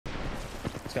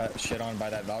Just got shit on by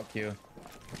that Valk Q.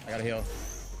 I gotta heal.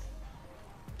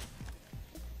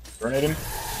 Grenade him.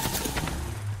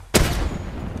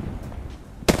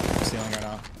 Stealing right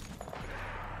now.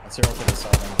 Let's zero to this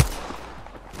side then.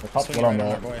 The top Swinging one on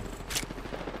right that. boy.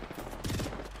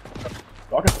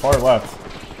 Valk is far left.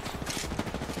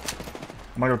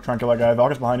 I'm gonna go try and kill that guy.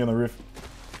 Valk is behind you on the roof.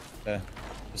 Yeah.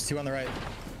 There's two on the right.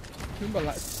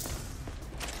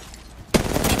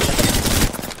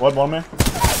 Blood, one man.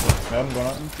 Yeah, I'm going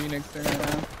up. I'm Phoenix there right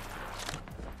now.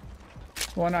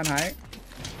 One on height. I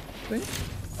think?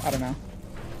 I don't know.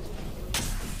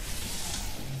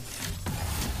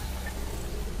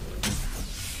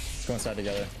 Let's go inside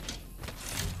together.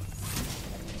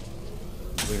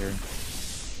 Weird.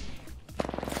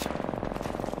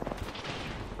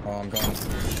 Oh, I'm going.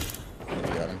 You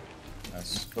got him.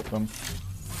 Nice. Flip him.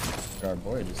 Our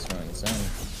boy just went insane.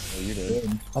 Oh, you did.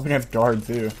 Up against guard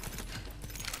too.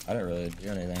 I didn't really do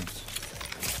anything.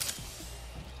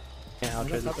 Yeah, I'll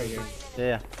try this right here.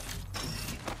 Yeah.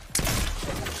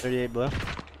 38 blue.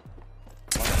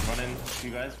 Running,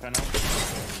 you guys, right now.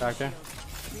 Doctor.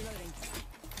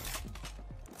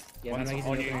 Yeah, One's Maggie's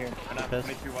on over you. here.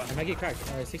 Maggie cracked.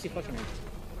 60 flushing range.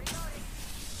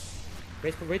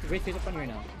 Race face up on you right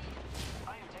now.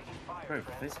 Bro,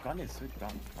 this gun is so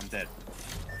dumb. I'm dead.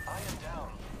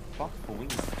 Fuck for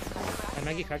wings. And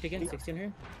Maggie cracked again. 60 on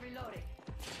her.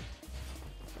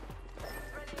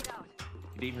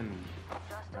 You'd even.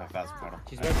 That's better.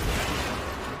 She's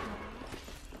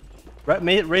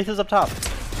red. Wraith is up top.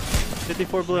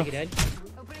 54 blue. Maggie dead.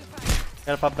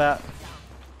 Gotta pop that.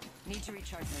 Need to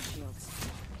recharge my shields.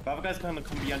 The other guy's gonna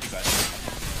come behind you guys.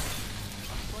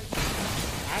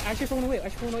 I should phone away. I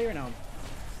should phone away right now.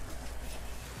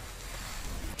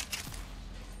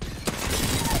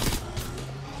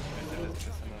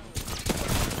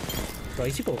 Bro,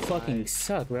 these people fucking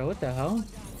suck, bro. What the hell?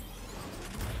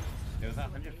 There was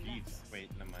 100 thieves. Wait,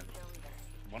 never mind.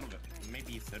 One of it.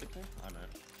 Maybe Surgical? I don't know.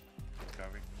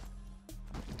 Discovery.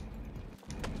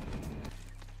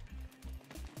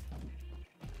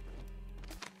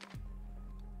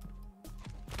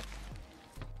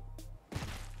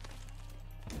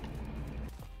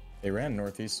 They ran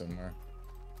northeast somewhere.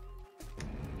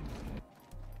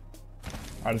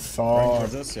 I just saw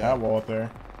towards us, yeah. that wall up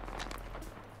there.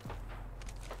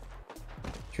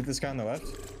 Shoot this guy on the left.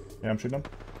 Yeah, I'm shooting him.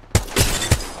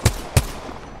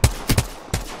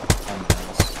 I'm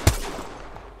nice.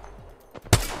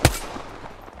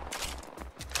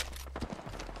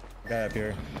 Guy up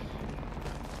here.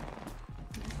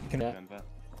 Can Yeah.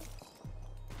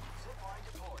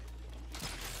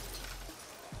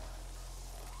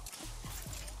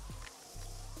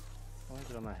 Why is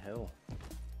it on that hill?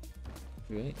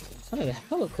 Really? It's not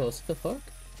hella close. What the fuck?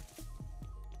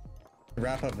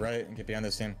 wrap up right and get behind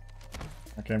this team.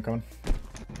 Okay, I'm coming.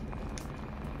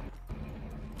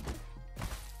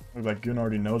 Looks like Goon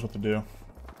already knows what to do.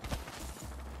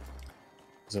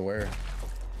 He's aware.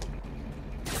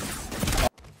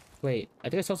 Wait, I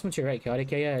think I saw someone to your right,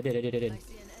 Chaotic. Yeah, I did. I see an enemy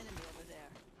over there.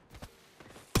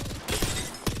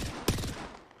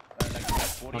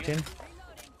 Knocked in.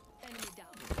 Enemy down.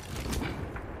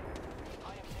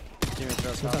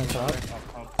 Someone's on top.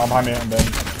 I'm behind me, I'm dead.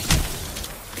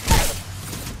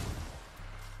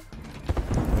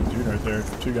 There's a dude right there.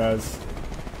 Two guys.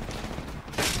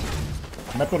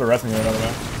 I might be able to res me right over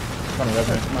there. I'm trying to res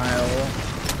me.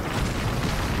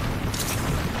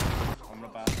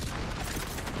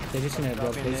 They're just gonna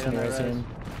go place in the resident.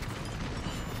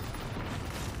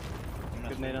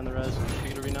 Good nade on the res. You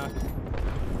get a re-knock.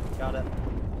 Got it.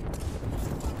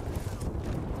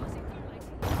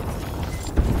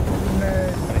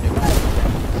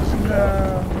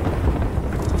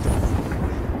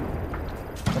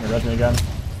 Trying to res me again.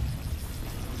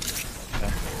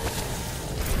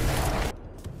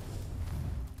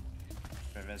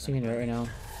 Singing right now.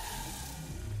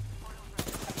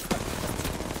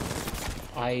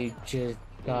 I just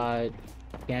got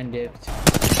scan dipped. I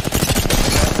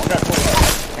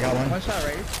got one. One shot,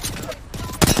 right?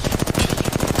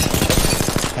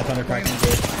 That's under cracking.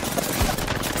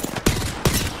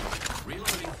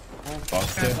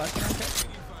 Kind of flashing around it.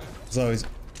 As always.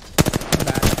 I'm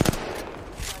bad.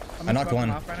 I'm I knocked one.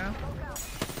 off right now.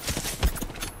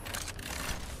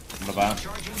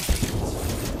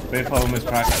 Wait for him is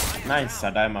cracked. Nice, I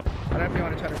died him up. I don't know if you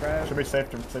want to try to grab. Should be safe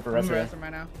for I'm res here. res him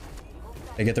right now.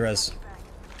 Hey, get the res.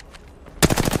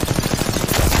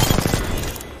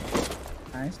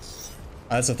 Nice.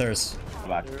 That's a thirst.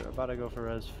 Black. You're about to go for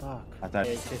res. Fuck. I died.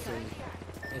 It's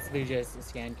literally just a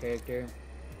scan character.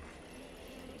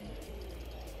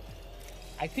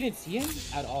 I couldn't see him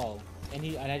at all, and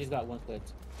I just got one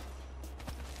clipped.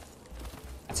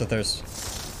 a thirst.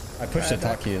 I pushed it.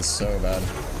 Taki is so bad.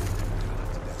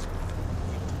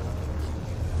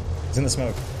 He's in the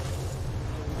smoke.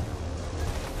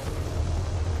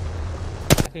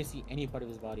 I couldn't see any part of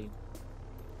his body.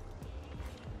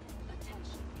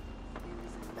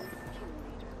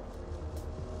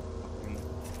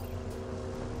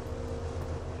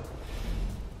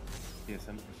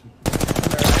 TSM.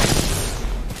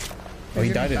 Oh,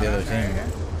 he died to the other team.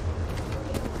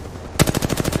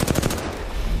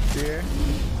 Here.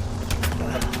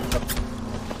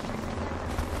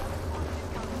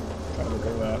 Trying to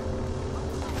recover that.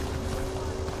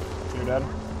 You're dead.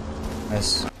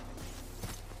 Nice.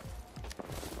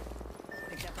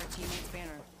 Picked up our teammate's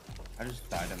banner. I just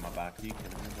died in my back. Are you kidding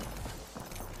me?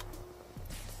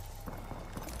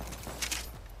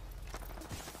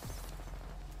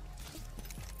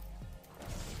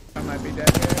 I might be dead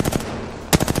here.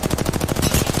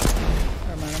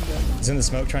 Never mind, I'm dead. He's in the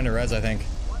smoke trying to res, I think.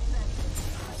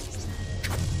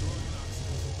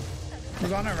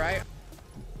 He's on the right.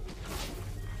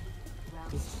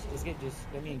 Just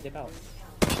let me dip out.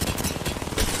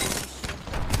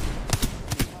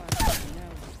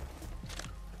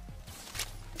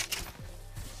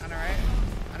 On the right.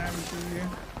 I don't even see you.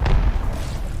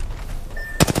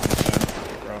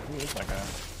 Bro, who is that guy?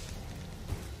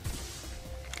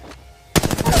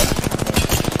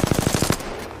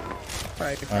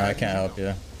 Right. I can't help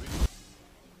you.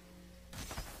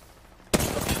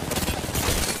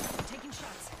 Taking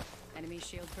shots. Enemy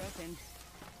shield broken.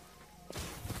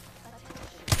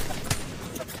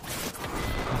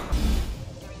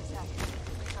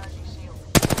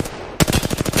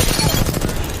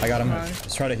 I got him. Nice.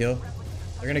 Let's try to heal.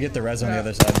 They're gonna get the res on the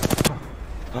other side.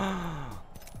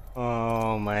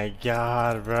 Oh my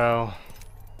god, bro.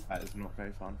 That is not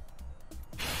very fun.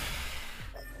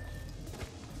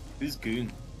 Who's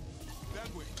Goon?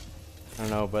 I don't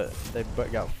know, but they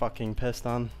got fucking pissed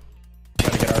on.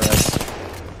 Gotta get our res.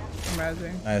 I'm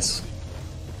rezzing. Nice.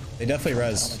 They definitely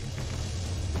res.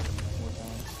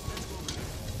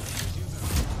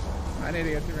 I need to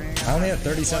get the ring. I only have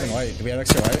 37 white. Do we have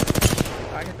extra white?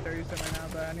 I get 37 right now,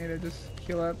 but I need to just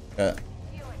heal up. Yeah.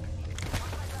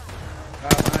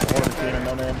 One of the team and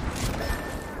no name.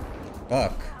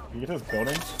 Fuck. Can you get to this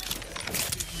building?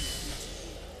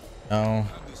 No.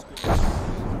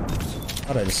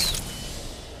 Thought I just...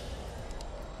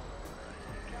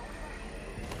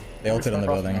 They ulted on the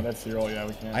building. That's zero, yeah,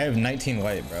 we can't. I have 19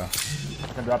 white, bro. I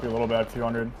can drop you a little bit at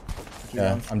 200.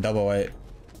 Yeah, I'm double white.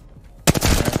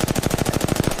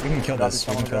 We can kill this.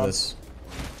 We can kill this.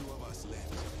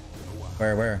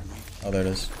 Where? Oh, there it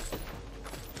is.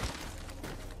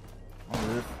 On the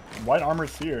roof. White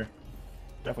armor's here.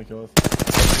 Definitely kill us.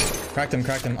 Cracked him,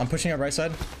 cracked him. I'm pushing up right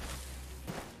side.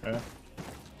 Okay.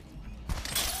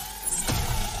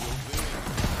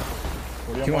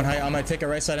 If you want height, I might take a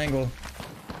right side angle.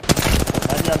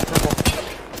 90 on purple.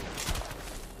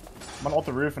 I'm gonna ult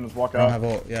the roof and just walk I don't out. have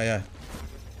ult. Yeah, yeah.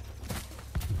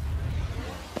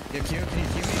 Yeah, Q, can you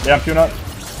Q me? Yeah, I'm queuing up.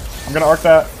 I'm gonna arc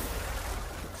that.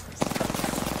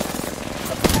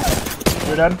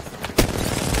 You're dead.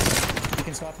 You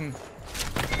can swap him.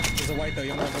 There's a white though,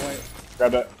 you only have a white.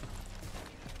 Grab that.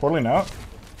 Portaling out.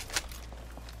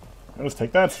 I'll just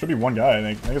take that. Should be one guy, I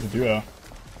think. I think it's a duo.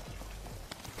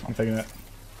 I'm taking it.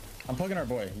 I'm plugging our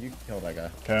boy. You kill that guy.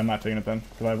 Okay, I'm not taking it then,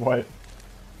 because I have white.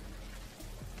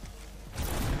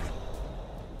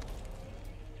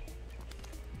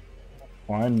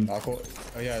 Fine. Oh, cool.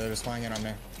 Oh yeah, they're just flying in on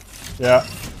me. Yeah.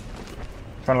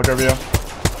 Trying to look over you.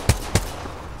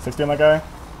 60 on that guy.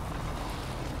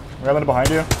 We got Linda behind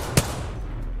you.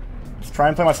 Just try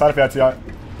and play my side if you have to.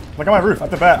 Look at my roof. At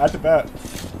the bat. At the bat.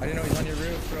 I didn't know he's on your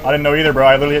roof, bro. I didn't know either, bro.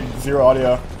 I literally hit 0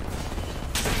 audio. I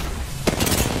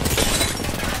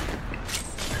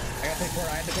gotta take port.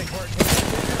 I had to take port.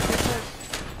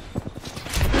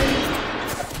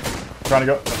 Trying to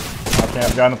go. Okay,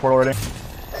 I've gotten the port already.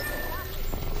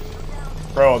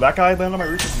 Bro, that guy landed on my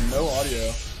roof with no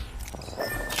audio.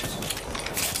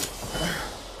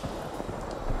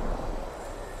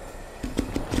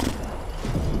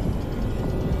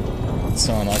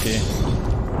 So unlucky.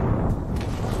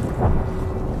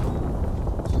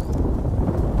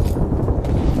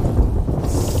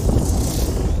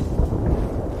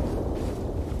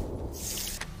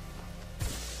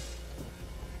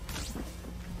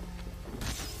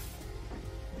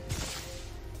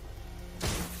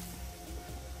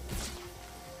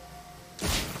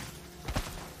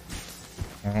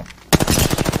 Oh.